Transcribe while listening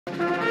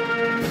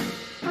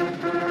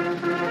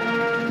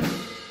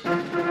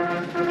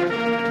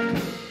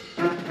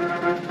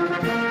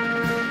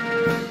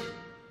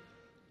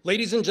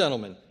Ladies and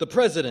gentlemen, the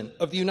President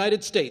of the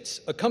United States,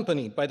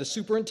 accompanied by the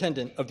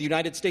Superintendent of the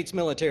United States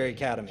Military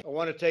Academy. I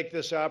want to take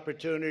this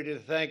opportunity to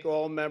thank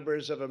all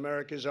members of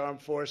America's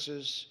armed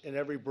forces in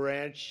every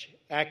branch,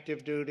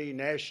 active duty,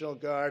 National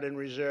Guard, and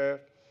Reserve,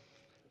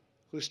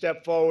 who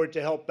stepped forward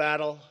to help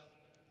battle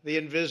the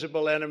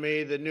invisible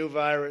enemy, the new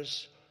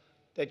virus,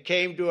 that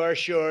came to our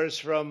shores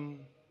from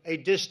a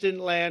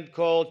distant land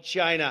called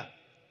China.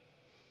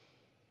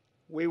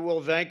 We will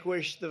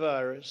vanquish the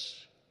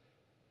virus.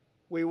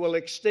 We will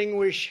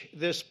extinguish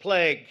this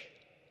plague.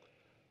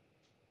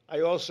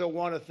 I also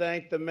want to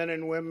thank the men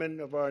and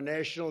women of our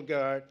National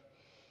Guard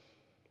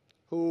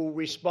who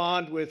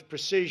respond with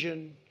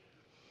precision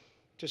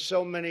to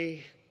so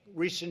many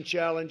recent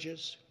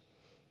challenges,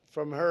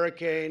 from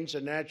hurricanes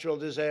and natural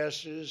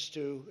disasters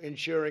to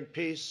ensuring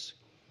peace,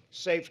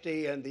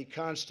 safety, and the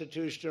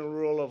constitutional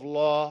rule of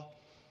law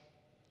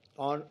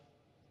on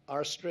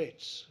our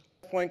streets.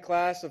 Point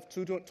class of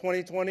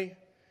 2020,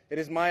 it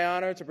is my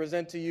honor to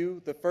present to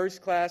you the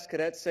first class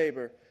cadet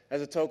saber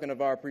as a token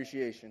of our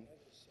appreciation.